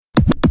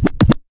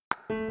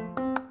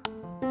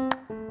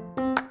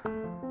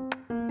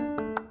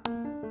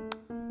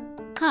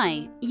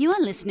Hi, you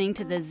are listening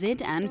to the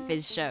Zid and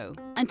Fizz Show,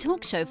 a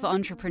talk show for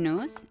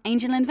entrepreneurs,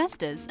 angel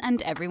investors, and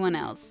everyone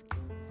else.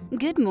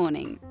 Good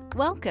morning,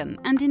 welcome,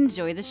 and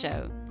enjoy the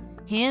show.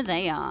 Here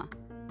they are.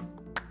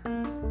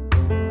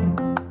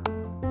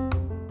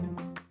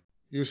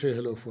 You say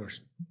hello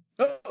first.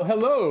 Oh,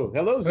 hello.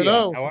 Hello, Zia.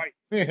 Hello. How are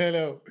you?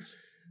 Hello.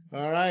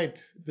 All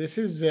right. This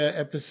is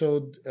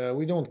episode,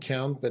 we don't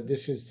count, but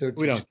this is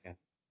 32. We don't count.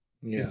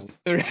 Yeah.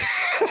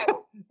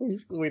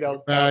 We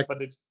don't Back. count,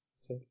 but it's...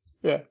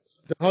 Yeah.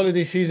 The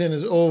holiday season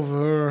is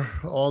over,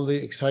 all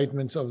the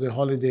excitements of the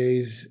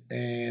holidays,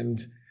 and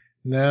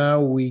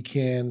now we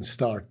can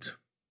start.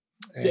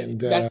 And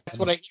that's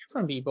what I hear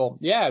from people.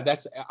 Yeah,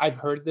 I've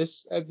heard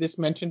this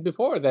mentioned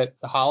before, that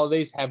the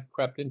holidays have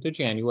crept into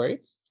January,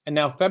 and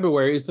now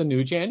February is the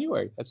new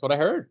January. That's what I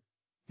heard.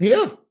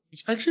 Yeah.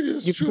 Actually,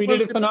 it's You've true.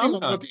 created a Depending on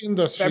phenomenon. what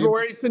industry.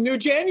 February is the new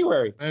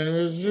January. And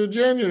it's new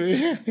January.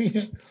 Yeah.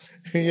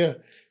 Yeah.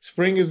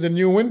 Spring is the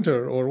new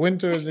winter, or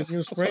winter is the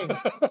new spring.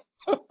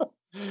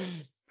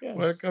 Yes.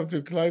 Welcome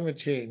to climate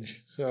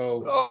change.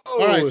 So, Oh, all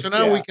right. So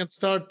now yeah. we can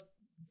start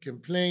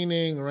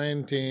complaining,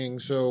 ranting.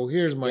 So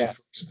here's my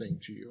Yes. first thing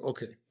to you.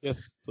 Okay.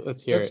 Yes,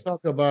 let's hear Let's it.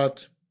 talk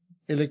about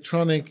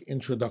electronic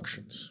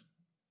introductions.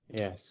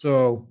 Yes.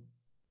 So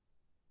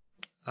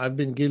I've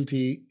been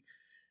guilty.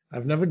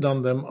 I've never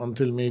done them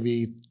until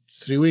maybe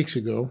 3 weeks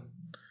ago.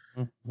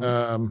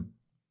 Mhm.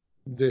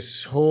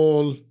 This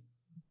whole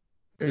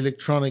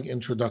electronic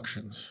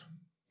introductions.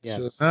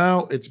 Yes. So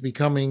now it's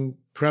becoming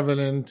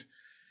prevalent.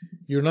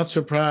 You're not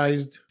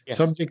surprised. Yes.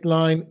 Subject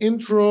line,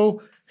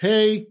 intro.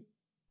 Hey,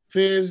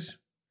 Fizz,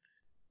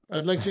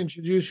 I'd like to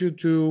introduce you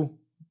to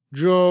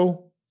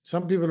Joe.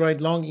 Some people write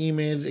long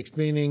emails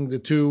explaining the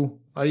two.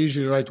 I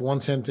usually write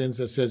one sentence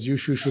that says, you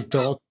should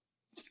talk.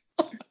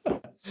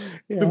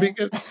 Yeah.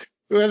 because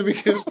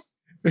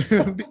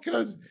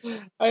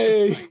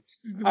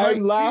I'm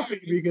laughing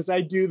because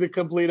I do the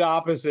complete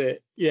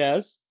opposite.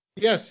 Yes.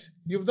 Yes,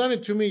 you've done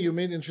it to me. You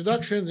made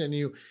introductions and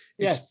you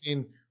Yes.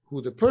 explain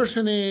who the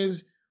person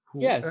is,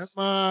 who Yes.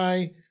 am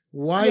I,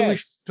 why we Yes.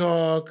 should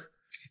talk.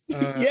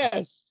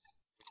 Yes.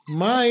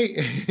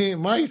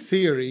 My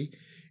theory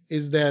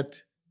is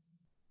that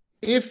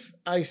if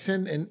I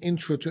send an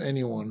intro to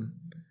anyone,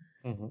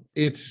 Mhm.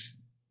 it's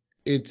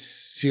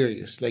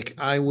serious. Like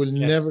I will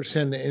Yes. never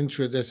send an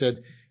intro that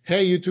said,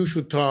 "Hey, you two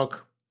should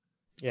talk."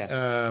 Yes.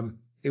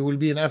 It will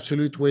be an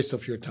absolute waste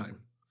of your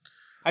time.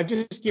 I've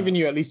just given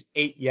you at least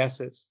 8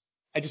 yeses.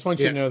 I just want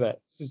you to Yes. know that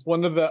this is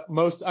one of the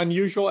most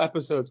unusual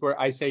episodes where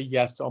I say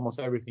yes to almost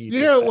everything you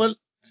Yeah, just said. well,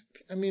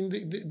 I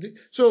mean,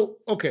 so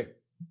okay,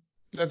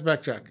 let's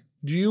backtrack.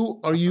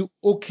 Are you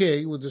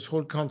okay with this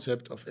whole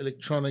concept of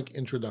electronic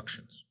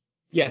introductions?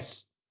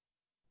 Yes.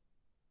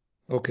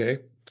 Okay.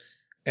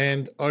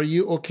 And are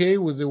you okay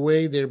with the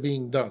way they're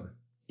being done?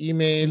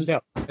 Email, No.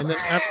 and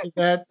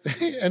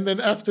then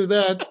after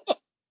that,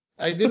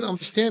 I didn't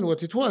understand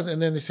what it was.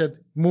 And then they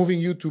said, moving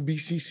you to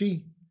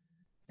BCC.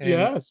 And,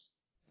 Yes.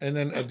 And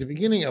then at the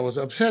beginning, I was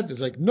upset. It's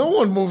like, no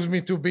one moves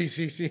me to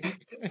BCC.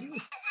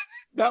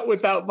 Not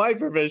without my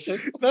permission.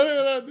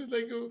 No. It's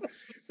like,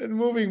 and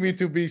moving me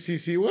to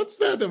BCC. What's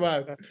that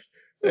about?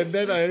 And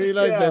then I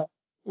realized that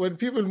when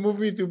people move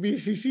me to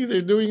BCC,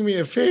 they're doing me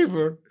a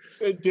favor.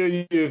 Do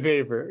you a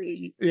favor.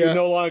 You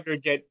no longer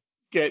get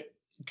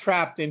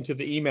trapped into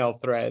the email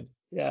thread.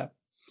 Yeah.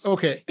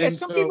 Okay. And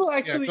some people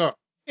actually,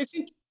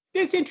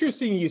 it's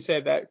interesting you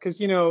said that because,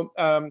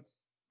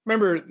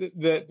 remember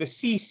the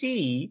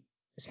CC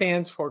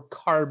stands for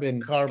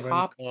carbon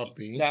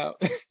copy. Now,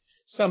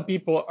 some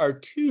people are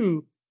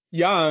too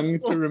young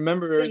to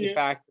remember the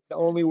fact that the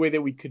only way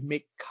that we could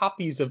make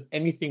copies of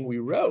anything we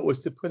wrote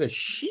was to put a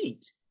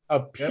sheet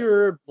of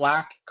pure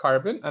black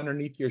carbon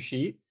underneath your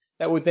sheet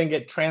that would then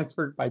get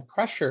transferred by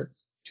pressure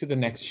to the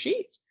next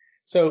sheet.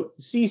 So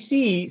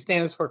CC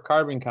stands for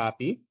carbon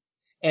copy,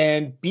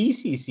 and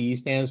BCC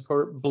stands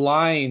for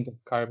blind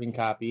carbon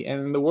copy. And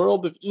in the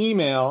world of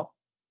email,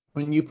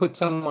 when you put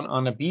someone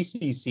on a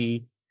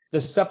BCC, the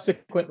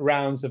subsequent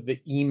rounds of the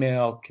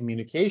email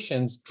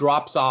communications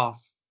drops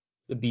off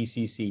the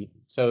BCC.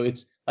 So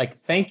it's like,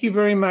 thank you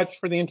very much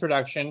for the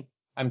introduction.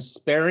 I'm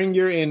sparing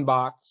your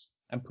inbox.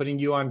 I'm putting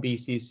you on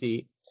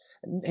BCC.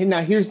 And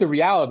now here's the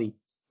reality.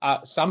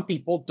 Some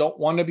people don't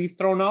want to be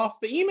thrown off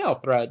the email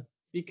thread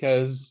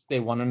because they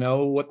want to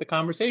know what the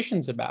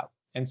conversation's about.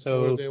 And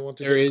so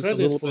there is a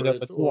little bit of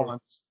a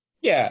nuance.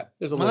 Yeah,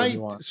 there's a little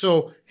nuance.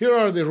 So here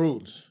are the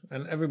rules,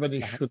 and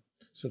everybody should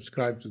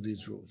subscribe to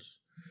these rules.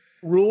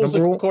 Rules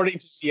according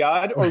to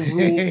Siad or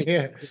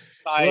rules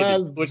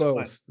decided?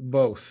 Well,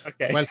 both.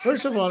 Okay. Well,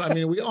 first of all, I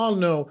mean, we all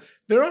know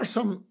there are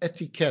some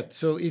etiquette.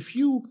 So if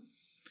you're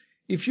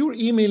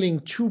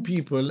emailing two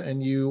people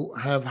and you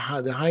have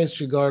the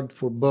highest regard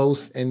for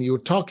both and you're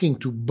talking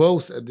to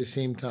both at the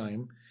same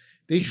time,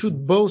 they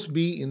should both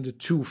be in the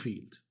to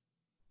field.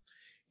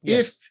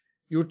 Yes. If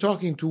you're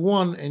talking to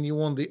one and you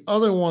want the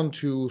other one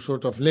to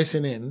sort of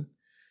listen in,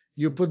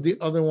 you put the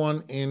other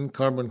one in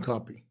carbon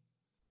copy.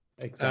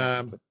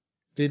 Exactly.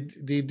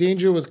 The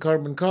danger with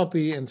carbon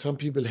copy, and some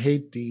people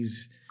hate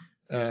these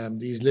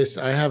these lists.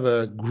 I have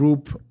a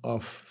group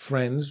of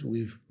friends.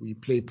 We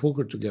play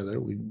poker together.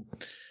 We've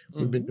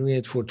been doing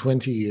it for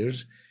 20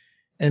 years.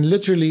 And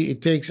literally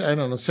it takes, I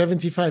don't know,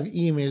 75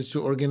 emails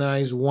to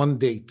organize one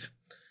date.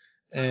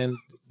 And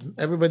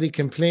everybody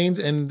complains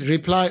and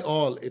reply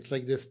all. It's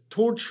like this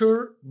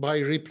torture by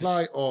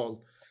reply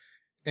all.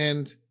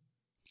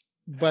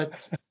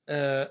 But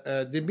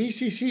the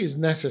BCC is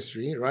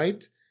necessary,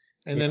 right?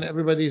 And then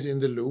everybody's in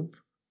the loop.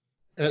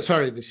 The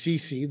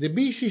CC. The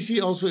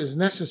BCC also is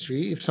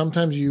necessary if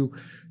sometimes you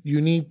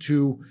need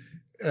to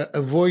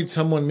avoid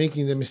someone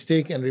making the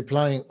mistake and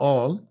replying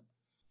all.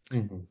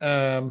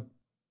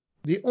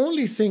 The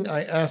only thing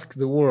I ask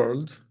the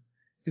world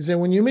is that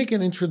when you make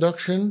an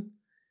introduction,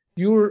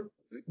 you're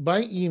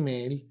by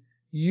email,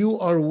 you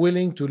are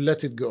willing to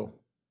let it go.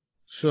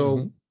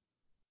 So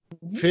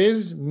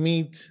Fizz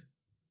meet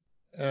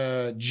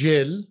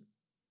Jill.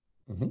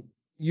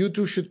 You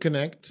two should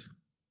connect.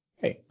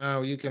 Hey.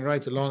 Now you can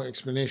write a long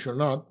explanation or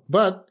not,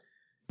 but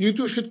you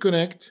two should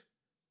connect.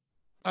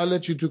 I'll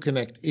let you two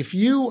connect. If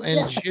you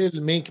and Jill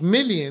make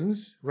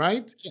millions,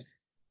 right?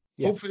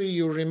 Yeah. Hopefully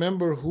you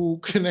remember who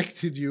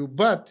connected you,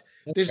 but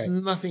there's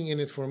nothing in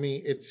it for me.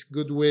 It's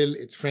goodwill,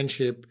 it's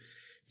friendship.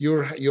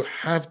 You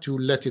have to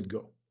let it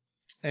go.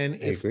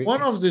 And if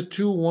one of the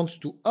two wants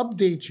to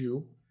update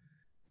you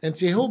and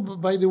say, oh,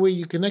 by the way,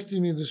 you connected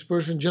me to this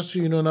person, just so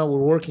you know now we're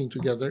working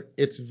together,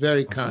 it's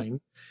very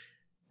kind.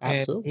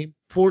 Absolutely. And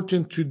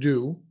important to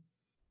do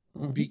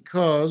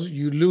because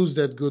you lose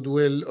that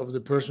goodwill of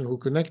the person who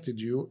connected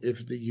you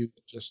if you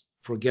just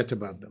forget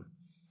about them,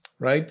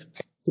 right?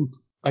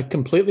 I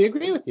completely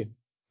agree with you.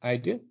 I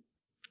do.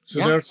 So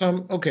there are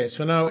some. Okay,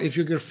 so now if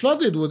you get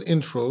flooded with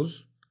intros,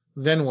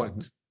 then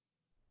what?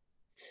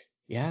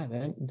 Yeah,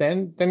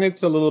 then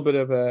it's a little bit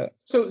of a.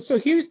 So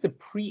here's the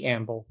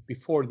preamble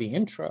before the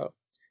intro.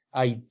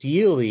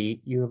 Ideally,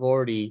 you have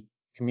already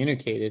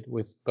communicated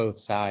with both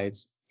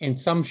sides in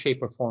some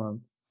shape or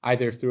form,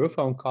 either through a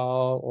phone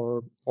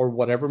call or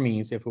whatever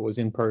means, if it was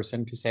in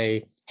person, to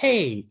say,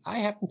 hey, I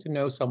happen to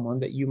know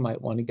someone that you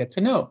might want to get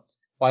to know.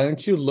 Why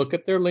don't you look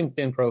at their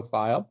LinkedIn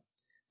profile,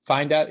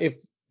 find out if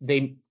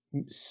they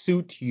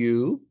suit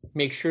you,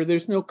 make sure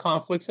there's no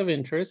conflicts of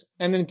interest,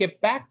 and then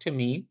get back to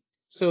me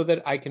so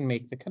that I can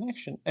make the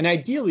connection. And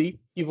ideally,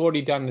 you've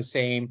already done the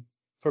same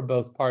for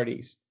both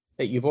parties,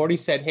 that you've already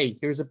said, hey,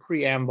 here's a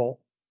preamble,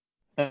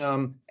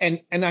 and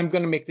I'm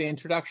going to make the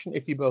introduction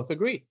if you both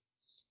agree.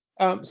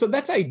 So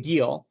that's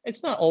ideal.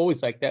 It's not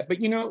always like that. But,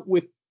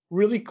 with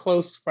really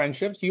close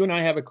friendships, you and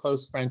I have a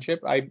close friendship.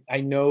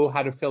 I know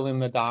how to fill in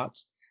the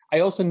dots. I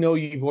also know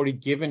you've already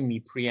given me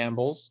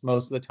preambles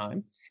most of the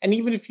time. And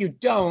even if you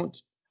don't,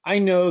 I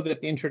know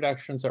that the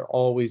introductions are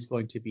always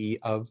going to be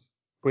of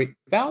great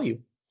value.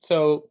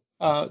 So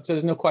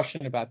there's no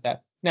question about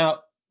that.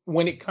 Now,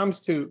 when it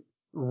comes to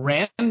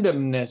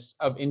randomness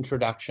of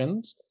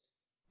introductions,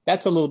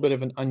 that's a little bit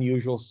of an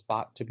unusual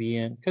spot to be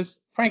in because,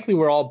 frankly,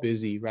 we're all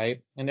busy,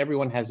 right? And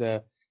everyone has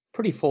a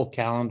pretty full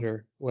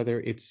calendar, whether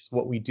it's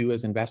what we do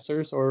as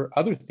investors or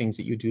other things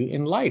that you do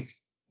in life.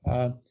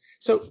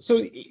 So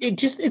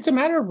it's a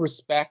matter of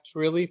respect,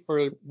 really,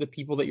 for the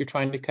people that you're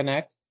trying to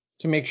connect,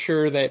 to make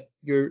sure that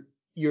you're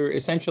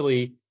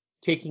essentially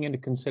taking into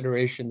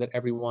consideration that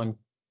everyone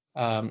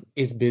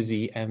is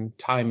busy and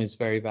time is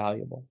very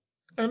valuable.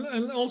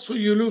 And also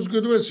you lose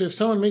goodwill. So if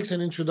someone makes an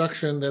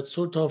introduction that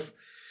sort of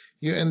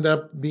you end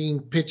up being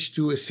pitched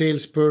to a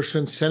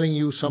salesperson selling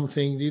you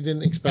something you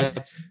didn't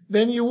expect,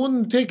 then you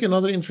wouldn't take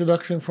another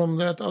introduction from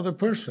that other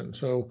person.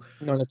 So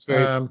no, that's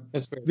very.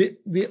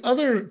 The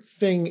other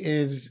thing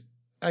is,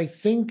 I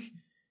think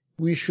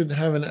we should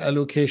have an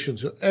allocation.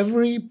 So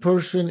every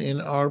person in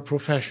our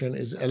profession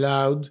is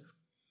allowed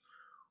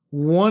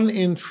one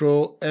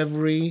intro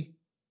every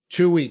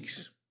 2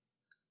 weeks.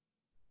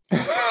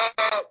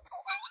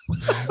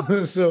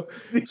 So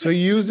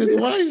use it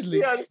wisely.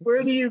 Yeah,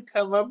 where do you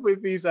come up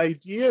with these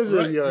ideas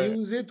of yours?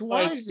 Use it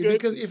wisely,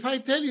 because if I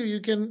tell you,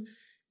 you can.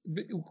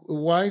 A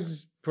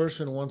wise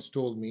person once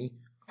told me,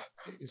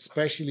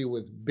 especially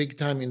with big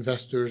time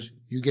investors,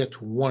 you get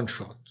one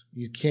shot.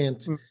 You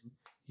can't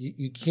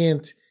you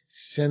can't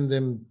send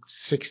them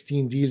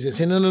 16 deals and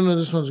say no,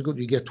 this one's good.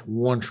 You get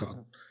one shot.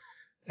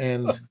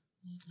 And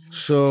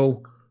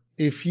so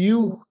if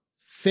you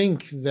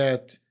think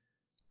that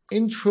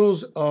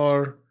intros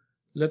are,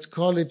 let's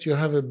call it, you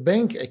have a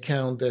bank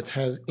account that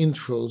has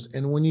intros,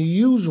 and when you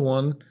use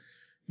one,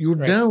 you're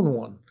down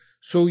one.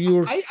 So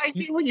I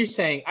think what you're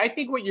saying. I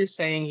think what you're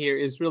saying here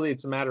is really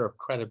it's a matter of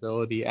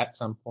credibility at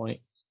some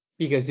point,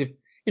 because if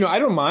I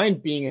don't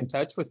mind being in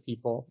touch with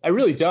people. I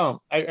really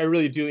don't. I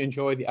really do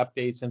enjoy the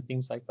updates and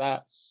things like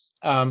that.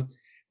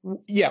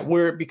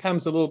 Where it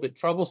becomes a little bit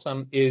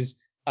troublesome is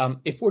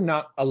if we're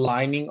not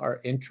aligning our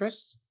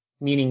interests,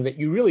 meaning that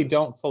you really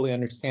don't fully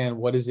understand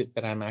what is it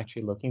that I'm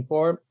actually looking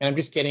for. And I'm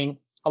just getting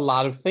a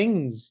lot of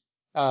things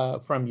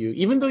from you,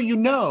 even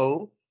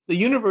though the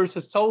universe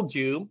has told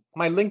you,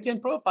 my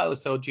LinkedIn profile has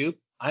told you,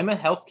 I'm a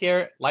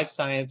healthcare, life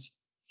science,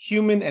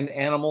 human and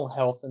animal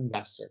health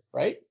investor,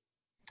 right?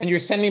 And you're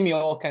sending me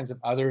all kinds of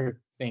other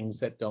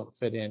things that don't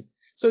fit in.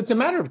 So it's a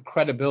matter of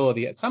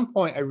credibility. At some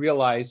point, I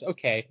realized,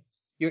 okay,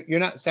 you're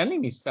not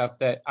sending me stuff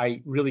that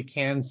I really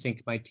can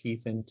sink my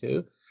teeth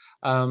into.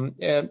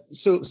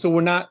 So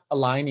we're not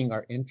aligning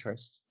our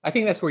interests. I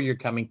think that's where you're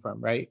coming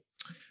from, right?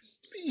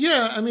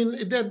 Yeah, I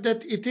mean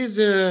that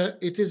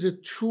it is a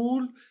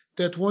tool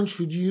that one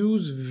should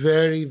use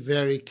very,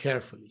 very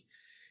carefully,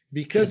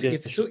 because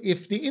it's so,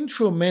 if the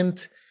intro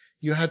meant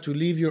you had to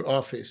leave your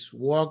office,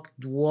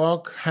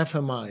 walk half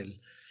a mile,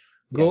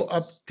 go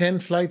up 10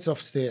 flights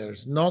of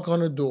stairs, knock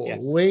on a door,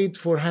 wait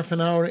for half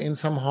an hour in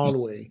some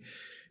hallway,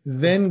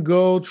 then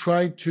go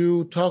try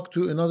to talk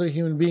to another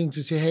human being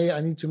to say, hey,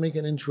 I need to make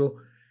an intro.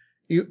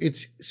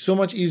 It's so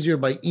much easier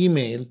by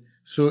email,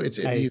 so it's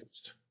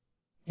abused.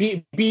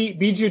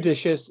 Be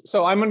judicious.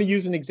 So I'm going to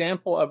use an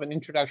example of an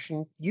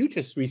introduction you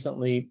just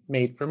recently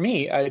made for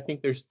me. I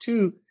think there's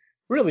two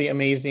really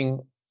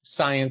amazing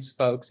science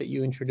folks that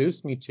you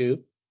introduced me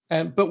to.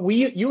 But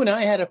you and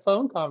I had a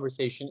phone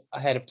conversation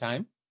ahead of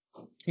time.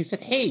 He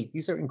said, hey,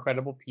 these are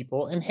incredible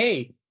people. And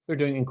hey, they're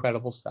doing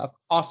incredible stuff.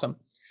 Awesome.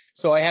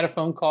 So I had a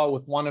phone call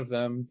with one of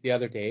them the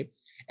other day.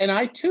 And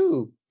I,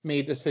 too,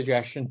 made the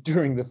suggestion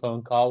during the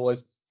phone call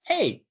was,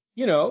 hey,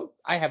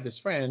 I have this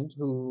friend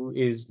who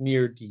is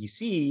near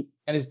DC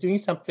and is doing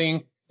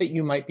something that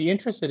you might be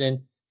interested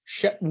in.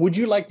 Would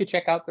you like to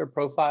check out their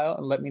profile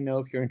and let me know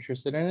if you're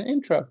interested in an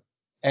intro?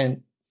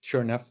 And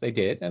sure enough, they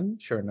did.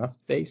 And sure enough,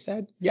 they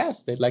said,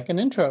 yes, they'd like an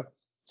intro.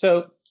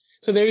 So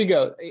there you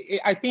go.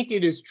 I think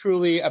it is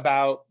truly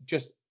about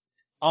just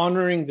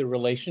honoring the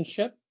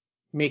relationship,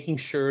 making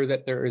sure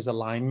that there is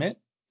alignment.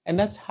 And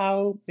that's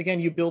how, again,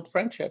 you build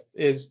friendship,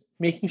 is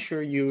making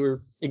sure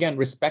you're, again,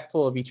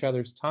 respectful of each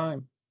other's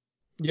time.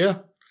 Yeah.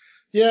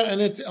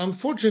 And it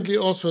unfortunately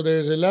also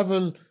there's a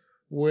level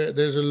where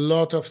there's a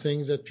lot of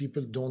things that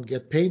people don't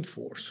get paid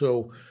for.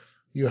 So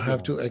you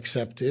have to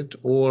accept it,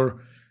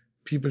 or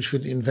people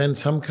should invent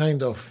some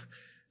kind of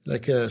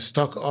like a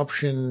stock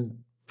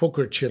option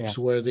poker chips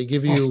where they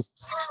give you,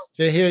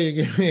 say, here, you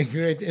give me a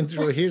great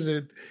intro.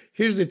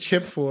 Here's a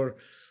chip for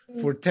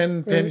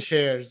 10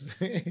 shares.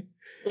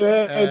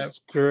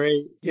 That's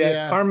great.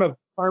 Yeah.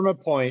 Karma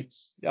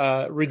points,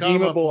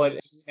 redeemable at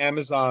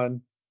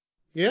Amazon.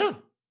 Yeah.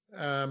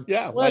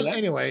 Well,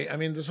 anyway, I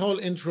mean, this whole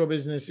intro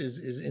business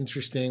is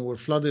interesting. We're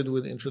flooded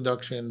with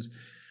introductions.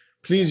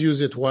 Please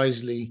use it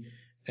wisely,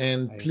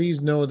 and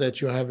please know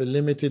that you have a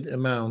limited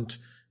amount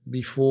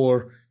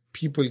before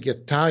people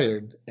get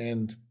tired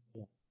and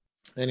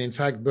in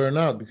fact burn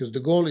out, because the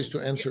goal is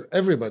to answer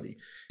everybody.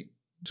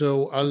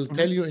 So I'll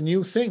tell you a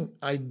new thing.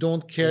 I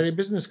don't carry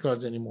business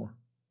cards anymore.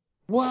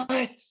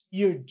 What?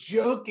 You're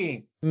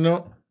joking?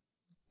 No.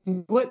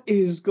 What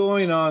is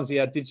going on,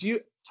 Ziad? Did you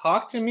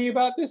talk to me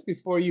about this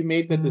before you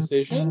made the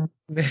decision?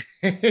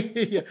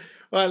 Yeah.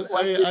 Well,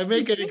 I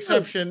make an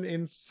exception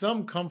in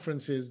some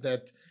conferences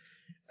that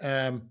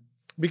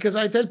because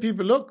I tell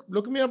people,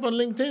 look me up on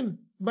LinkedIn.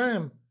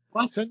 Bam.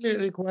 Send me a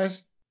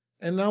request.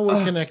 And now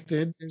we're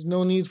connected. There's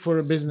no need for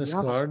a business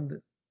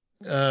card.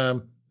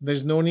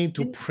 There's no need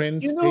to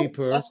print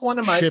paper. That's one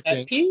of my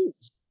pet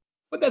peeves.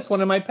 But that's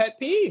one of my pet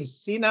peeves.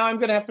 See, now I'm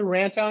going to have to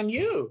rant on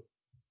you.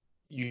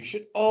 You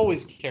should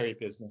always carry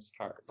business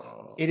cards.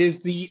 It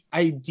is the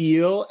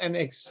ideal and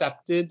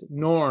accepted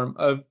norm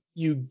of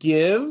you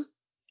give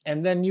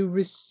and then you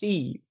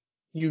receive.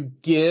 You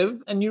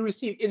give and you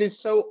receive. It is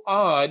so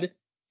odd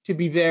to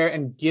be there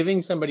and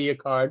giving somebody a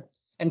card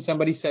and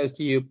somebody says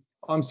to you,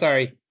 oh, I'm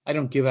sorry, I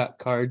don't give out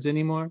cards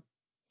anymore.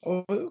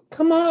 Oh,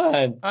 come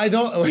on. I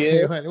don't.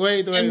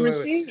 Wait.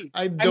 Receive.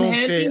 I don't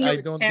say I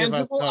don't give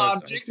out cards. Tangible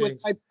object with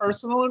my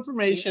personal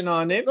information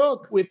on it,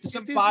 with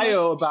some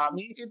bio about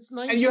me,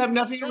 and you have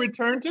nothing to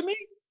return to me?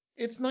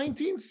 It's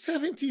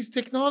 1970s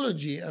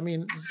technology. I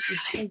mean,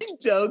 I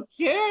don't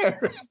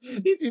care.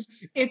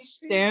 It's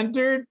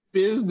standard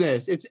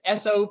business. It's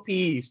SOP,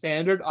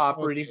 standard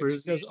operating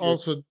procedure. Because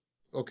also,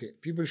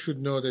 people should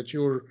know that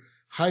you're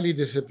highly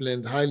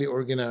disciplined, highly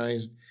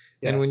organized.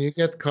 Yes. And when you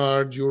get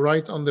cards, you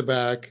write on the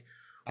back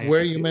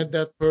where you met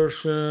that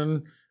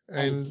person,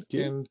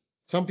 and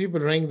some people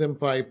rank them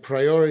by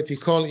priority.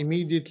 Call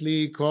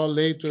immediately, call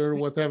later,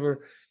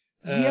 whatever.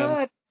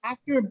 Yeah,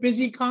 after a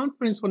busy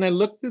conference, when I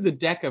look through the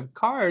deck of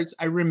cards,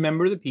 I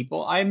remember the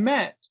people I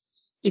met.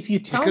 If you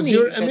tell me, because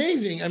you're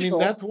amazing. I mean,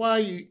 that's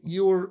why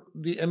you're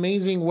the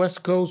amazing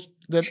West Coast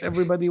that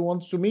everybody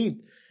wants to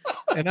meet.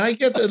 And I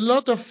get a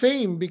lot of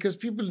fame because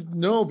people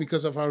know,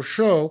 because of our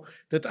show,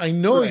 that I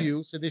know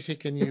you. So they say,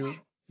 can you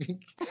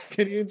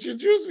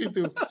introduce me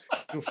to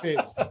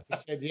Fizz? He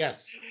said,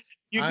 yes.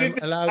 You did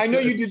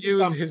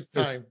this his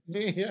time.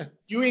 Yeah.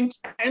 You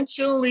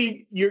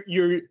intentionally,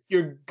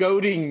 you're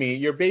goading me.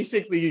 You're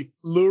basically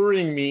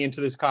luring me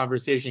into this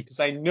conversation because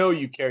I know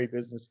you carry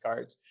business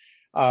cards.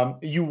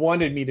 You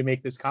wanted me to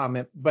make this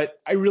comment, but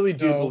I really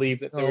do believe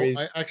that there is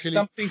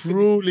something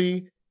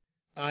truly.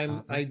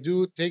 I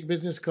do take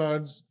business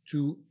cards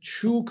to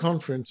 2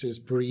 conferences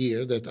per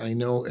year that I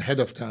know ahead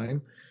of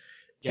time.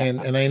 Yeah.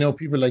 And I know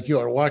people like you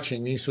are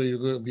watching me, so you're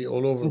going to be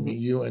all over me,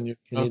 you and your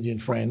Canadian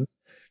friend.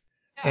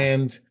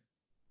 And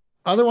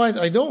otherwise,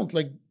 I don't.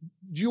 Like,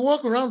 Do you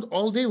walk around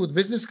all day with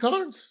business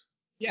cards?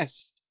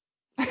 Yes.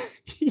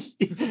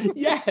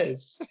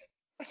 Yes.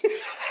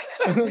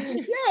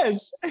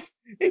 Yes.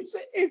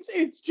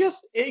 It's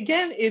just,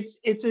 again,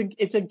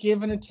 it's a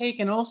give and a take.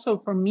 And also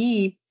for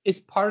me, it's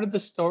part of the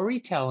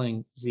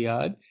storytelling,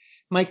 Ziad.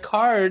 My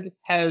card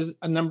has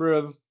a number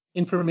of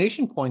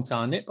information points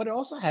on it, but it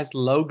also has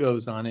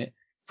logos on it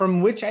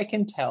from which I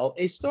can tell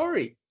a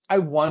story. I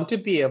want to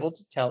be able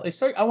to tell a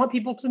story. I want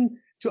people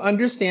to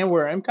understand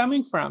where I'm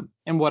coming from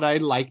and what I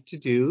like to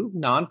do,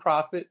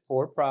 nonprofit,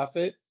 for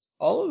profit,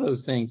 all of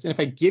those things. And if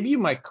I give you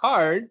my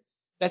card,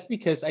 that's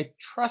because I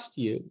trust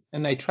you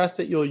and I trust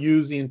that you'll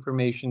use the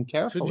information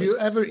carefully. So do you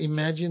ever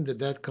imagine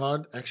that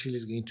card actually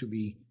is going to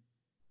be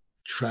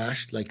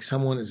trashed? Like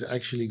someone is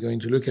actually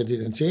going to look at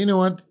it and say, you know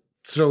what,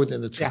 throw it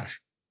in the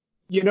trash.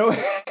 Yeah.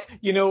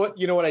 You know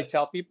what I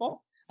tell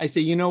people? I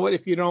say, you know what,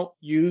 if you don't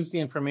use the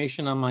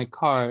information on my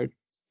card,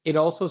 it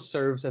also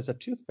serves as a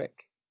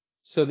toothpick.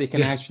 So they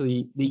can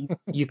actually,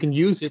 you can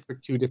use it for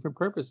two different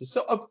purposes.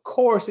 So of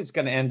course it's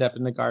going to end up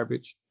in the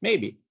garbage,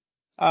 maybe.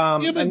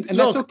 And look,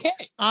 that's okay.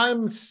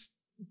 I'm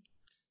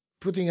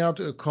putting out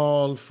a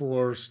call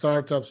for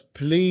startups.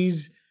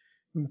 Please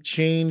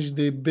change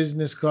the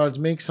business cards,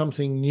 make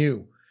something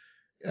new.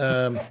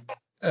 A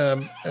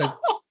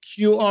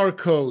QR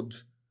code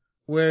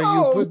where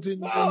you put it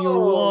in your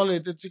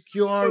wallet. It's a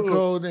QR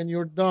code and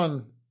you're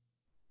done.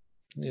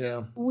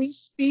 Yeah. We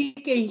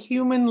speak a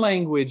human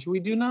language. We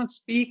do not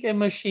speak a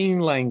machine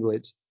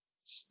language.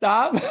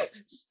 Stop.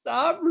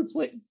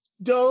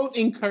 Don't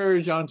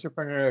encourage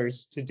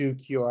entrepreneurs to do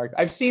QR.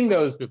 I've seen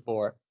those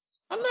before.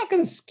 I'm not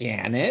going to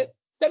scan it.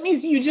 That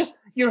means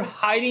you're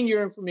hiding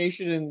your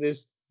information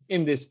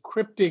in this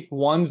cryptic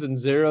ones and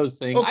zeros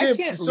thing. Okay, I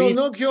can't so read.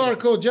 No QR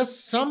code,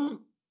 just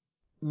some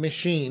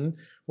machine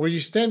where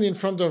you stand in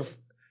front of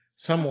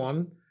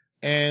someone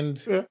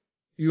and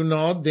you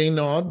nod, they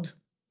nod,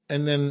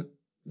 and then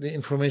the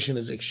information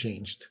is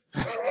exchanged.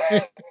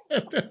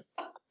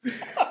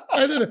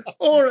 I don't know.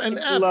 Or an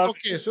app.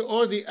 Okay,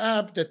 or the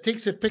app that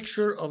takes a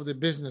picture of the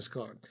business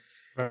card.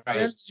 Right.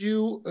 Tells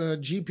you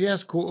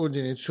GPS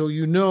coordinates, so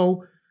you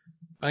know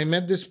I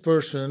met this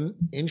person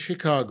in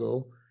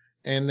Chicago,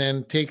 and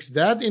then takes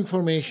that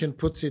information,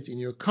 puts it in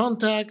your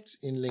contacts,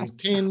 in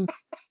LinkedIn.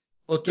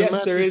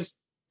 Yes, there is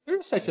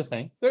such a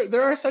thing.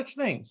 There are such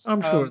things.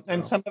 I'm sure.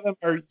 And some of them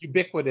are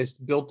ubiquitous,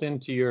 built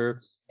into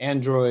your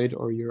Android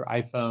or your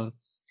iPhone.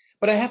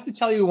 But I have to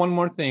tell you one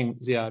more thing,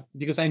 Ziad,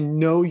 because I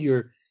know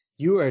you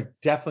are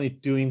definitely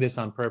doing this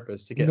on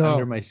purpose to get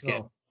under my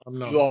skin. No, I'm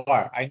not. You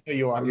are. I know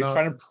you are. You're not.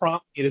 trying to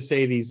prompt me to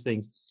say these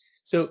things.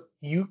 So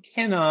you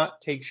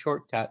cannot take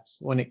shortcuts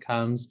when it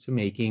comes to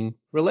making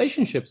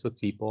relationships with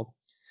people.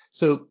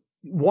 So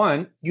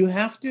one, you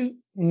have to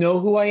know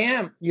who I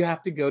am. You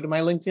have to go to my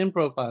LinkedIn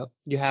profile.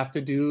 You have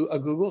to do a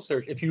Google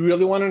search. If you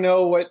really want to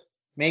know what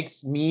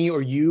makes me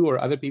or you or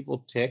other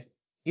people tick,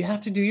 you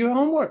have to do your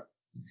homework.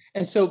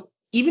 And so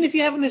even if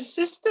you have an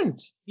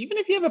assistant, even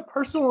if you have a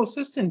personal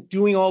assistant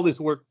doing all this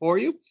work for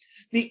you,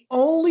 the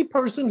only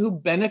person who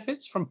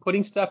benefits from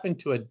putting stuff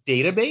into a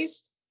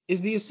database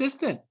is the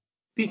assistant,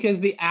 because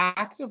the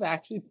act of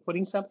actually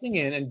putting something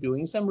in and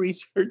doing some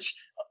research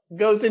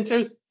goes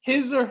into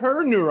his or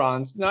her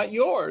neurons, not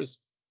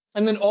yours.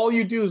 And then all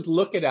you do is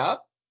look it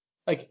up.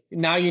 Like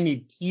now you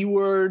need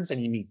keywords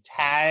and you need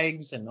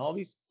tags and all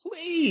these.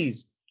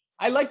 Please.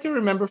 I like to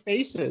remember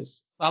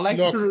faces. I like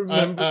to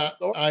remember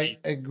stories. I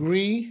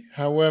agree.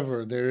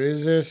 However,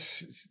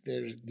 there's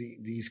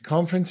these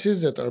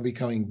conferences that are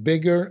becoming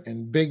bigger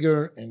and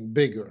bigger and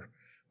bigger.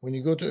 When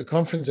you go to a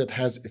conference that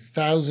has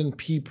 1,000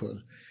 people,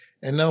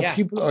 and now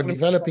people are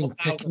developing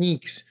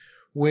techniques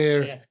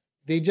where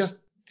they just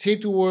say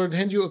 2 words,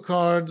 hand you a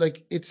card.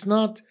 Like it's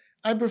not.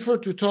 I prefer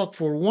to talk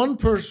for one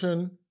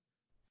person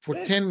for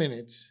 10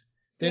 minutes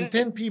than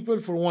 10 people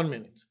for 1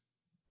 minute.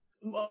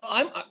 Well,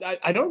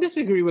 I don't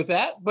disagree with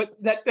that,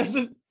 but that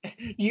doesn't.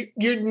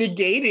 You're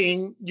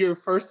negating your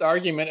first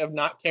argument of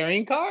not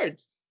carrying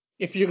cards.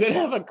 If you're going to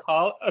have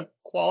a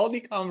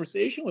quality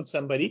conversation with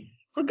somebody,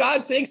 for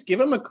God's sakes, give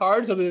them a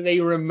card so that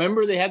they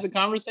remember they had the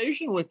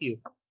conversation with you.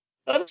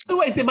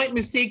 Otherwise, they might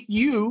mistake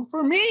you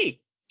for me.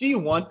 Do you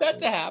want that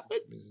to happen?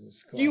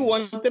 Do you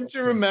want them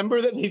to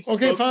remember that they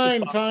spoke? Okay,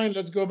 fine.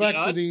 Let's go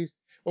back to these.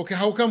 Okay,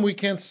 how come we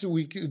can't?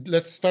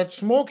 Let's start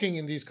smoking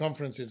in these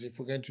conferences if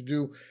we're going to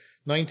do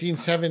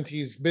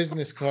 1970s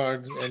business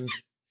cards, and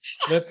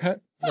let's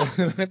have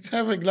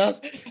a glass.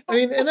 I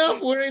mean,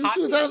 enough. We're in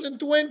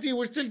 2020.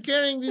 We're still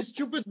carrying these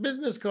stupid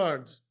business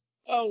cards.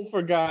 Oh,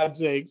 for God's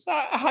sakes!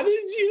 How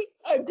did you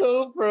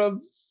go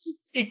from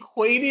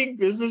equating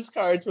business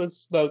cards with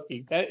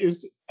smoking? That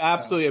is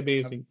absolutely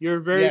amazing. You're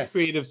a very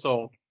creative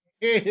soul.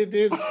 It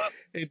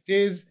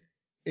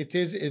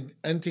is an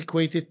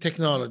antiquated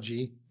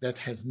technology that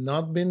has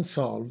not been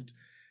solved,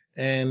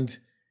 and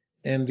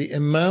the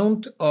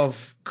amount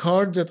of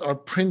cards that are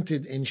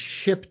printed and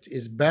shipped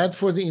is bad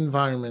for the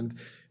environment.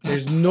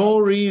 There's no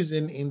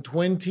reason in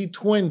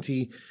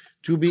 2020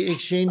 to be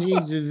exchanging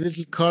the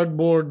little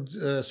cardboard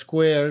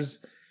squares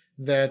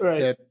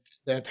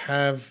that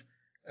have.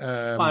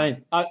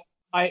 Fine.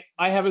 I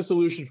have a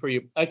solution for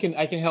you. I can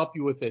help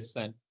you with this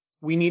then.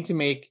 We need to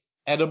make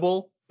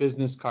edible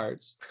business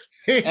cards.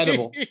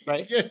 Edible,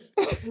 right? Yes.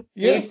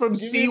 Made from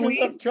seaweed.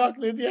 Some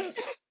chocolate,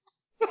 yes.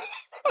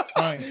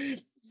 Fine.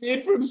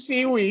 Made from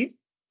seaweed,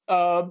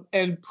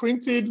 and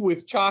printed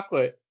with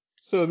chocolate,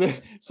 so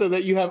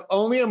that you have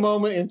only a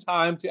moment in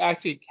time to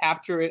actually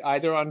capture it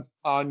either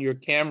on your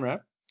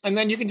camera, and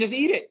then you can just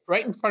eat it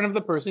right in front of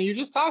the person you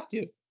just talked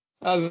to.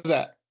 How's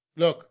that?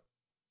 Look,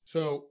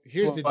 so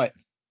here's the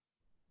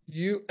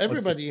deal.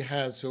 Everybody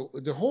has, so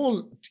the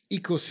whole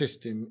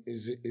ecosystem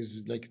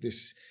is like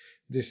this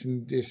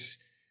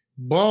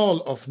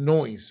ball of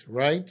noise,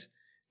 right?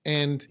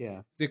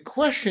 And the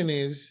question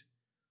is,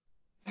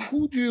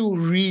 who do you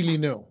really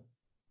know?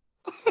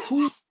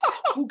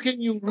 Who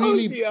can you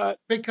really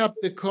pick up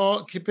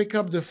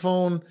the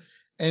phone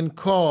and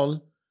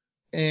call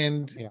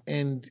and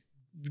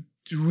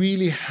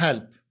really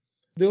help?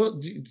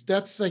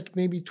 That's like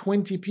maybe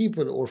 20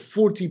 people or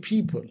 40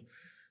 people.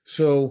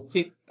 So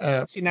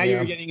now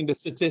you're getting into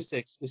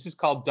statistics. This is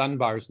called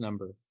Dunbar's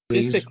number.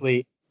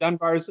 Statistically,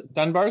 Dunbar's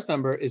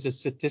number is a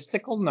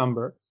statistical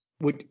number,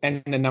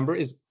 and the number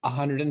is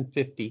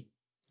 150.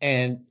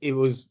 And it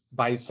was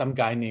by some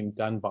guy named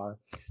Dunbar.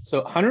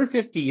 So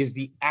 150 is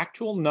the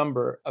actual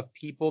number of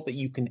people that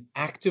you can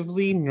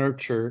actively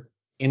nurture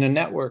in a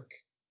network.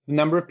 The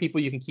number of people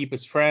you can keep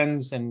as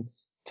friends and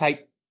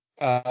tight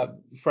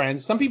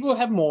friends. Some people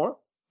have more,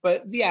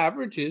 but the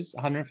average is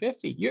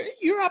 150.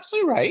 You're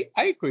absolutely right.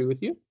 I agree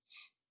with you.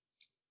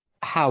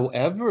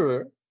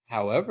 However,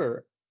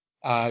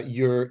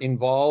 you're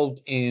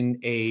involved in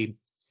a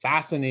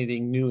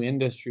fascinating new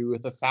industry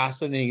with a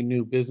fascinating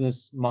new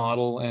business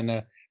model and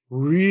a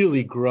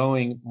really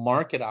growing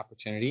market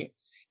opportunity.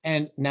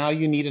 And now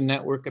you need a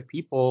network of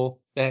people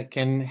that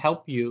can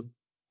help you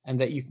and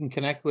that you can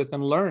connect with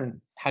and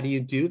learn. How do you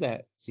do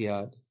that,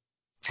 Ziad?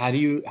 How do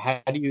you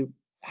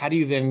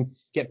then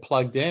get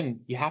plugged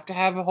in? You have to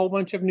have a whole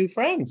bunch of new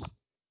friends.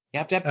 You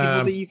have to have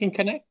people that you can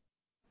connect.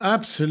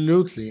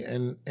 Absolutely.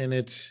 And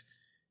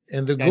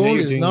the goal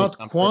is not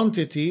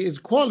quantity, it's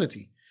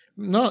quality.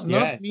 Not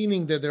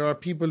meaning that there are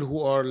people who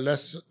are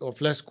less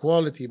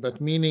quality, but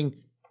meaning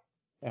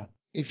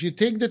if you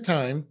take the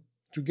time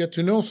to get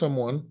to know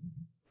someone,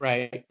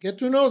 get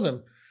to know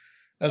them,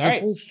 as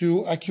opposed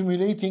to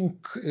accumulating.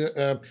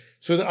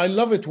 So I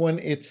love it when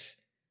it's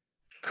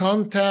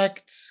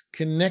contacts,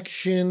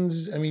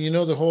 connections. I mean,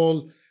 the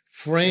whole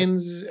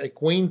friends,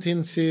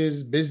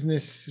 acquaintances,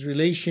 business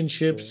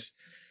relationships,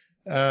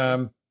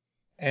 and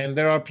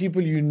there are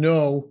people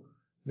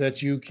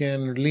that you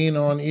can lean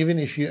on. Even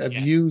if you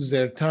abuse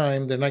their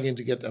time, they're not going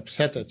to get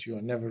upset at you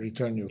and never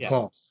return your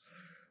calls.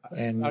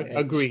 And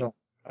agree.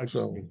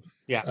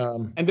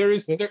 And there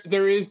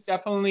is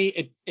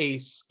definitely a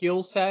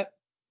skill set.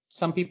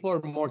 Some people are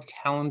more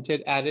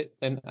talented at it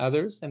than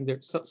others, and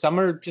some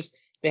are just,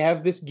 they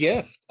have this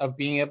gift of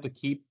being able to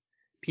keep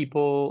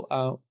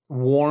people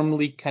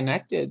warmly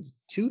connected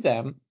to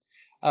them.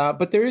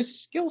 But there is a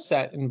skill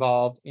set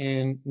involved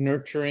in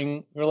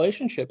nurturing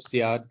relationships,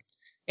 Ziad.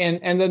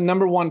 And the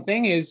number one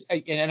thing is,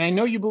 and I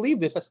know you believe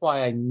this, that's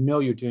why I know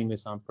you're doing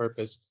this on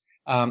purpose.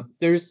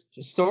 There's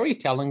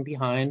storytelling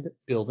behind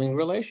building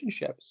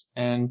relationships.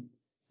 And,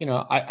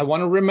 I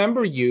want to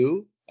remember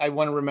you. I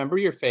want to remember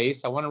your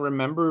face. I want to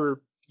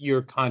remember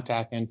your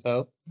contact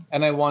info.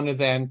 And I want to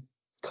then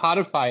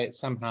codify it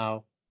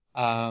somehow,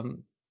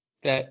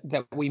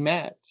 that we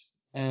met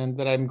and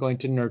that I'm going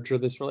to nurture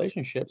this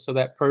relationship. So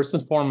that first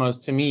and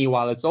foremost, to me,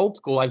 while it's old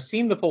school, I've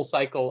seen the full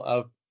cycle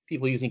of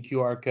people using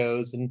QR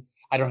codes, and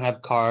I don't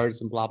have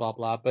cards and blah, blah,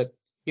 blah. But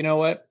you know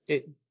what?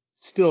 It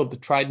still, the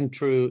tried and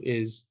true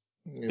is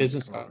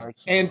business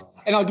cards. And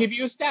I'll give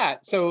you a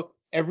stat. So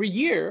every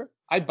year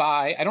I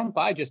don't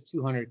buy just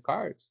 200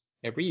 cards.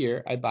 Every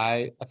year I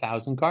buy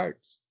 1,000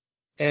 cards,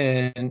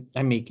 and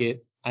I make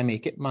it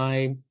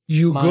my.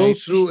 You go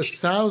through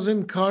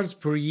 1,000 cards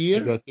per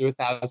year? I go through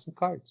 1,000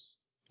 cards.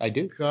 I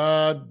do.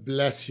 God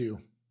bless you.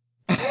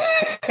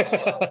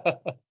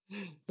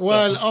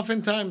 Well,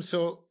 oftentimes,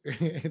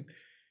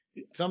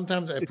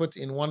 sometimes I put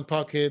in one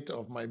pocket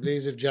of my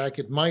blazer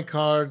jacket my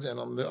cards, and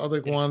on the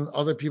other one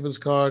other people's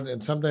cards,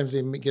 and sometimes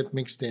they get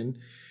mixed in.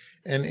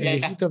 And in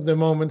the heat of the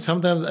moment,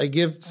 sometimes I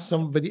give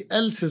somebody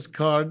else's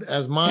card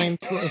as mine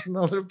to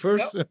another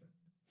person.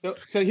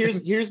 So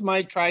here's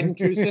my tried and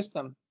true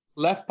system.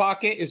 Left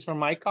pocket is for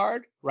my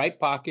card. Right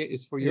pocket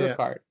is for your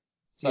card.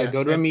 So I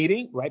go to a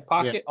meeting. Right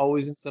pocket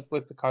always ends up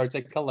with the cards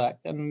I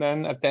collect, and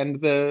then at the end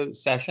of the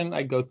session,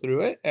 I go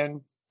through it,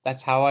 and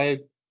that's how I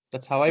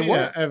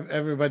work.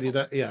 Everybody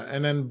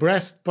and then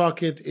breast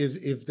pocket is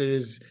if there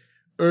is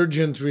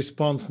urgent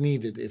response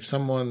needed. If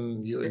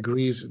someone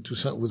agrees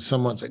with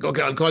someone, it's like,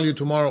 okay, I'll call you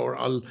tomorrow, or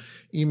I'll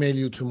email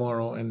you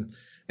tomorrow. And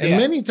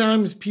many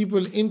times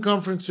people in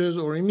conferences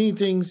or in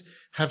meetings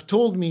have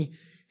told me,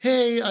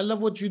 hey, I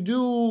love what you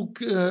do.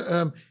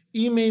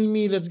 Email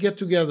me, let's get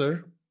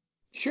together.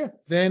 Sure.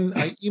 Then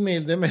I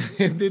email them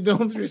and they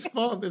don't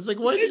respond. It's like,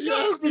 why did you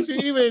ask me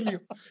to email you?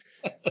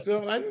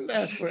 So I didn't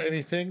ask for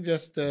anything,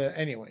 just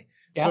anyway.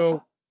 Yeah.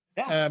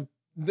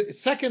 the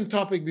second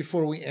topic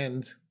before we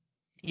end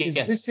is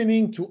Yes.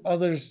 listening to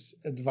others'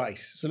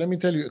 advice. So let me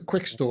tell you a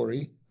quick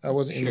story. I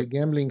was in the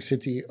gambling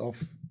city of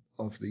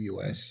the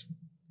U.S.,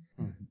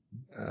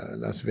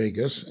 Las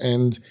Vegas,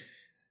 and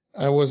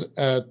I was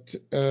at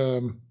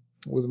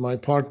with my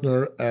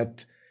partner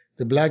at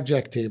the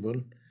blackjack table,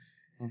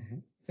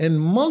 and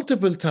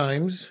multiple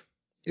times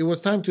it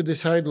was time to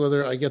decide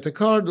whether I get a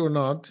card or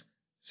not.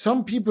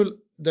 Some people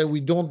that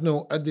we don't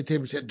know at the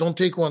table said, don't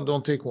take one,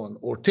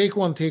 or take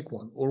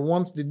one. Or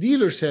once the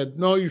dealer said,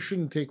 no, you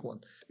shouldn't take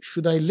one.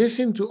 Should I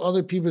listen to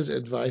other people's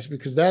advice?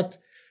 Because that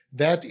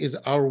is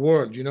our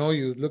world. You know,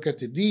 you look at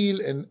the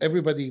deal and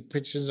everybody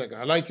pitches like,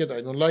 I like it,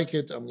 I don't like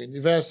it, I'm going to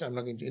invest, I'm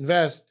not going to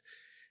invest.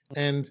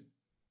 And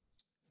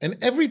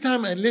every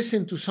time I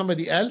listened to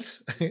somebody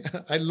else,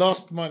 I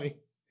lost money.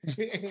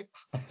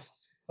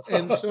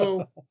 And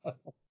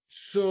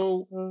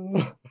so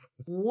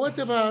what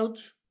about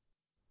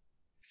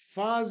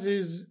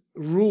Faz's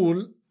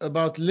rule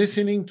about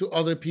listening to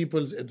other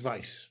people's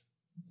advice?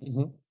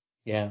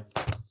 Yeah,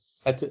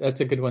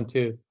 that's a good one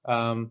too.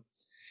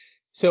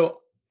 So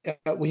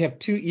we have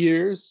 2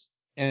 ears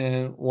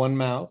and 1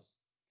 mouth,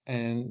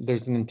 and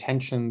there's an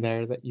intention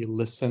there that you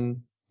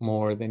listen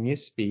more than you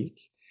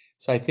speak.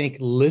 So I think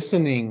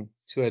listening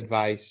to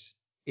advice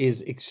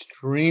is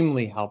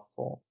extremely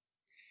helpful,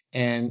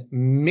 and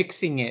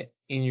mixing it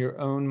in your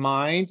own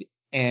mind,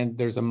 and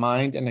there's a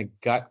mind and a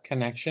gut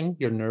connection.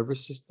 Your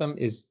nervous system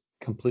is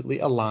completely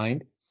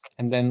aligned,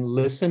 and then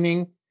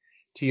listening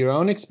to your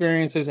own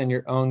experiences and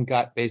your own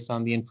gut based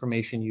on the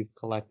information you've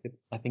collected,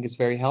 I think is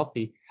very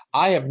healthy.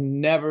 I have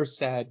never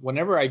said,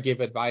 whenever I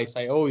give advice,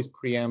 I always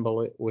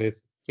preamble it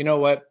with, you know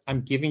what,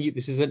 I'm giving you,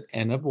 this is an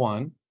N of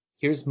 1.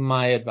 Here's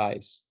my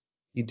advice.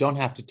 You don't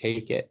have to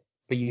take it,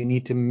 but you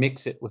need to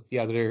mix it with the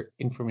other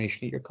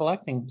information that you're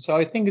collecting. So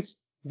I think it's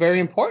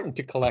very important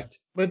to collect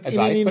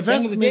advice. In an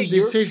investment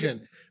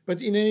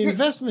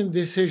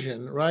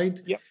decision, right?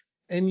 Yep.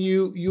 And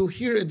you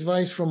hear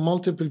advice from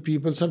multiple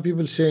people. Some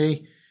people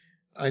say,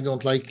 I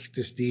don't like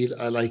this deal,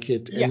 I like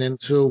it. Yeah.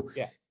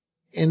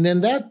 And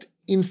then that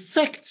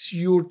infects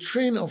your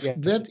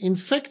that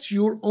infects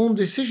your own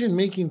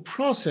decision-making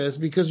process,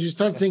 because you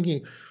start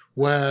thinking,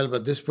 well,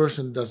 but this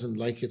person doesn't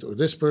like it, or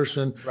this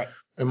person, right.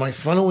 Am I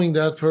following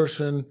that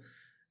person?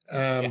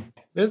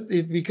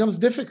 It becomes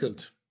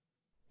difficult.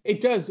 It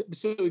does.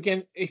 So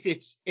again, if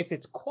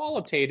it's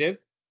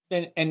qualitative,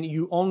 then, and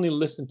you only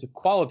listen to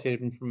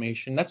qualitative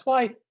information, that's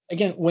why,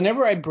 again,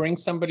 whenever I bring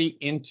somebody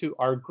into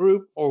our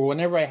group, or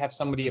whenever I have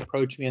somebody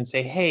approach me and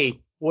say, hey,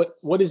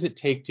 what does it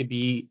take to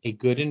be a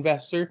good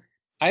investor?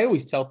 I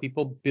always tell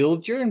people,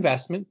 build your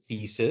investment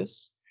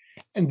thesis,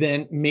 and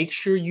then make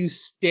sure you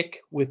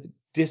stick with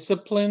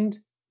disciplined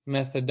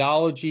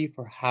methodology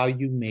for how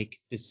you make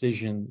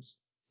decisions.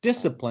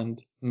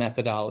 Disciplined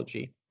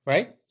methodology,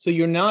 right? So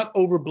you're not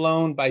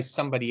overblown by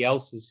somebody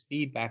else's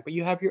feedback, but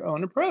you have your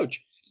own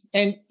approach.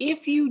 And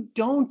if you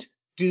don't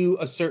do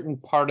a certain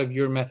part of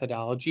your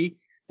methodology,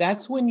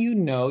 that's when you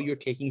know you're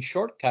taking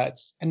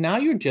shortcuts, and now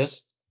you're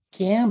just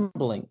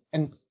gambling.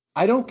 And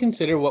I don't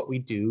consider what we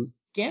do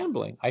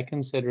gambling. I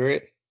consider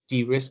it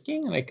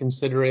de-risking, and I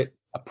consider it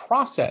a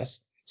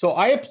process. So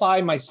I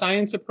apply my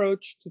science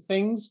approach to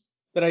things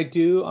that I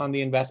do on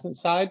the investment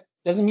side.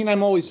 Doesn't mean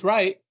I'm always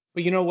right,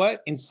 but you know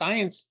what? In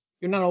science,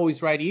 you're not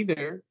always right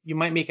either. You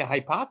might make a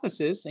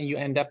hypothesis and you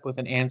end up with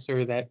an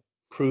answer that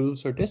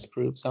proves or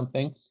disproves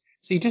something.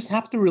 So you just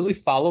have to really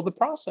follow the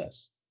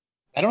process.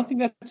 I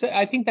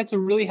think that's a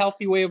really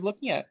healthy way of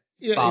looking at it.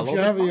 Yeah, if you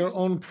have your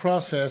own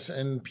process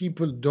and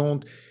people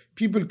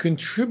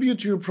contribute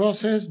to your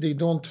process, they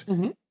don't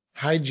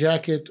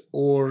hijack it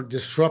or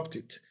disrupt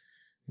it.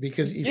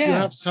 Because if you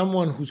have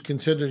someone who's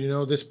considered,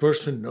 this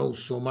person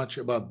knows so much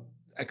about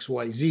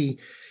XYZ,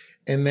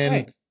 and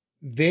then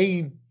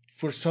they,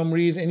 for some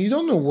reason, and you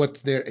don't know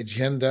what's their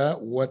agenda,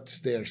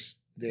 what's their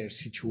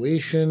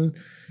situation,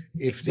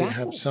 if they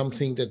have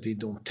something that they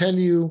don't tell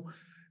you,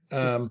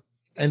 and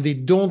they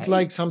don't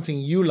like something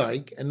you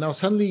like, and now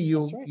suddenly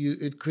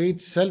it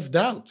creates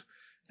self-doubt,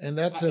 and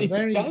that's a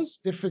very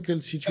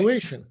difficult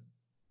situation.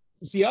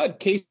 Ziad,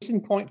 case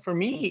in point for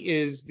me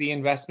is the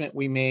investment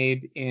we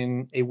made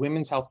in a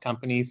women's health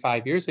company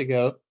 5 years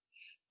ago.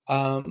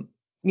 A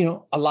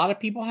lot of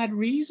people had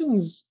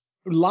reasons,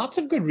 lots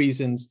of good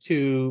reasons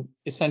to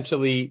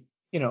essentially,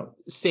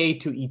 say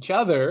to each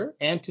other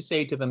and to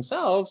say to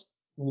themselves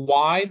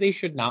why they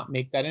should not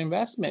make that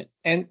investment.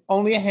 And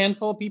only a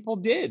handful of people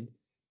did.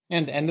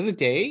 And at the end of the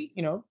day,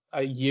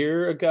 a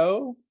year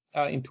ago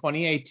in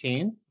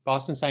 2018,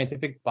 Boston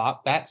Scientific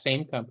bought that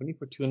same company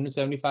for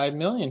 $275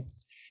 million.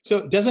 So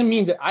it doesn't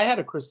mean that I had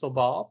a crystal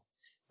ball,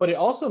 but it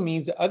also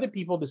means that other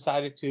people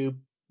decided to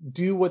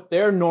do what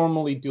they're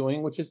normally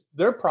doing, which is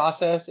their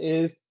process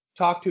is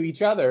talk to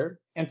each other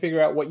and figure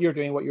out what you're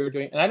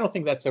doing. And I don't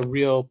think that's a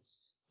real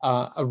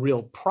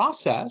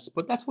process,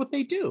 but that's what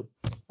they do.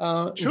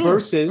 Sure.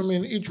 Versus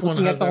each one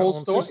looking has at the whole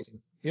story.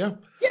 System. Yeah.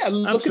 Yeah,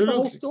 look at the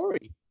whole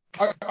story.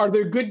 Are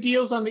there good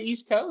deals on the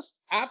East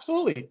Coast?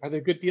 Absolutely. Are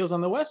there good deals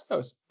on the West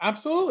Coast?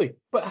 Absolutely.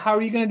 But how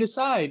are you going to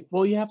decide?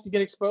 Well, you have to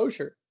get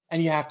exposure,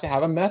 and you have to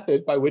have a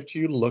method by which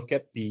you look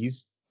at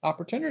these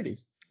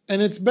opportunities.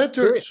 And it's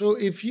better. So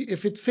if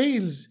it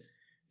fails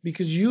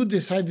because you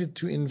decided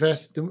to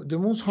invest, the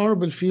most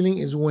horrible feeling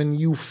is when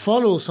you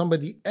follow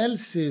somebody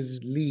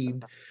else's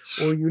lead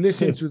or you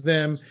listen to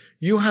them.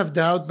 You have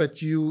doubt,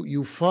 but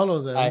you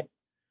follow them.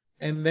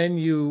 And then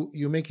you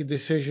make a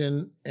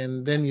decision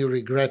and then you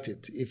regret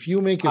it. If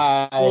you make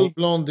a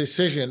full-blown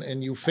decision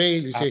and you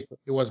fail, you say,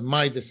 it was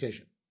my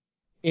decision.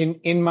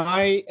 In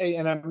my,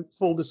 and I'm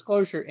full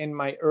disclosure, in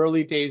my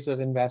early days of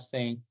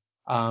investing,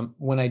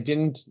 when I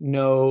didn't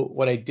know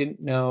what I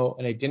didn't know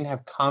and I didn't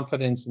have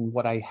confidence in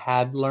what I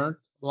had learned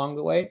along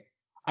the way,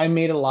 I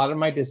made a lot of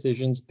my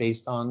decisions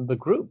based on the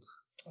group.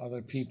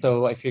 Other people.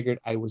 So I figured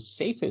I was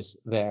safest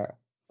there.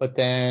 But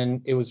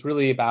then it was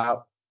really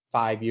about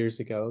 5 years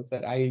ago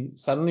that I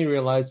suddenly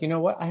realized, you know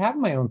what, I have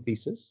my own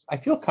thesis. I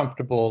feel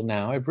comfortable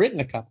now. I've written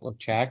a couple of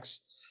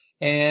checks,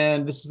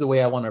 and this is the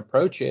way I want to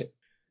approach it.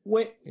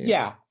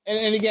 Yeah.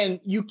 And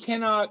again, you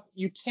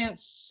can't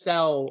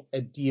sell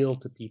a deal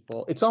to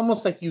people. It's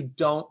almost like you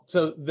don't.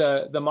 So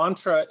the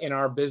mantra in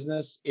our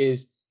business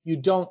is you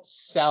don't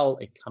sell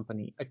a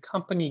company. A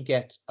company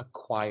gets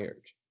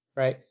acquired,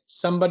 right?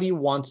 Somebody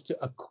wants to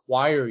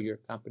acquire your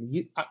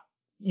company.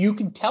 You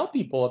can tell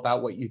people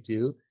about what you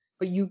do,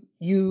 but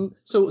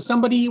so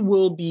somebody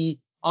will be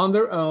on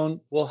their own,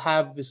 will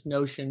have this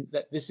notion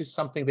that this is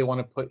something they want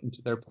to put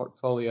into their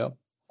portfolio.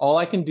 All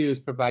I can do is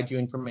provide you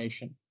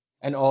information,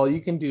 and all you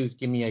can do is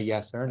give me a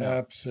yes or no.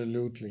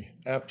 Absolutely.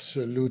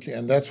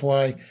 And that's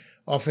why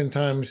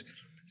oftentimes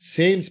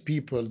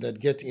salespeople that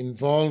get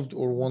involved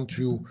or want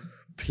to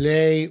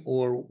play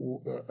or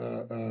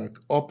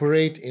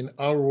operate in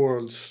our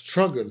world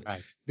struggle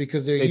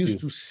because they're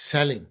used to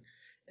selling,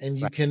 and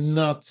you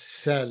cannot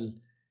sell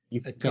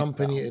a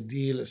company, a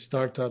deal, a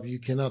startup. You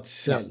cannot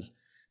sell.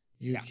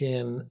 You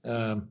can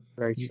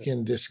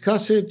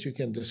discuss it. You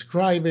can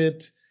describe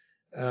it.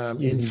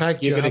 In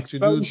fact, you have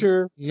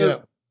exposure.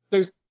 So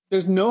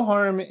there's no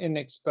harm in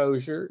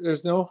exposure.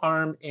 There's no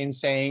harm in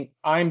saying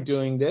I'm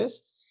doing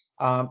this.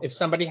 If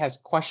somebody has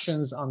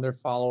questions on their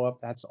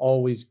follow-up, that's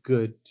always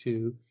good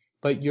too.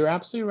 But you're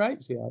absolutely right,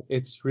 Ziad.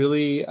 It's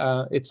really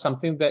it's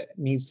something that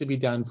needs to be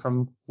done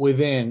from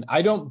within.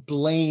 I don't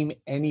blame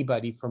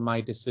anybody for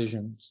my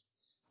decisions.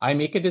 I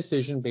make a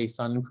decision based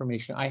on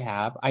information I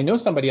have. I know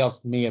somebody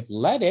else may have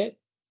led it,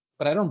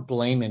 but I don't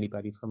blame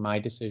anybody for my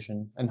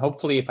decision. And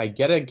hopefully if I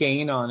get a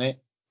gain on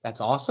it,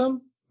 that's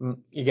awesome.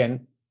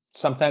 Again,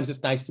 sometimes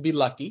it's nice to be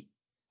lucky.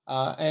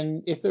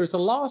 And if there's a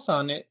loss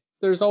on it,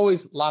 there's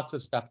always lots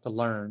of stuff to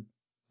learn.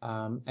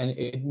 And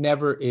it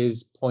never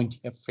is pointing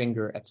a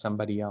finger at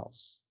somebody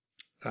else.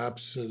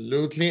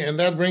 Absolutely. And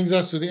that brings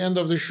us to the end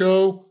of the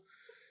show.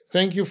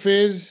 Thank you,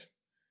 Fiz.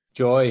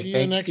 Joy. See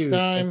you next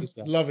time.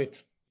 Love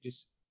it.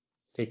 Just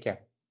take care.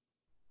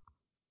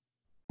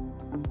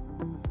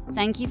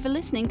 Thank you for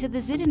listening to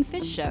the Zid and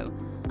Fiz Show.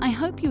 I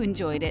hope you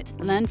enjoyed it,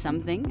 learned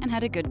something, and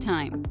had a good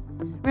time.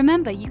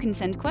 Remember, you can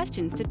send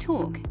questions to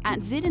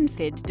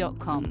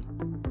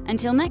talk@zidandfid.com.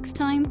 Until next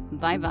time,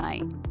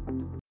 bye-bye.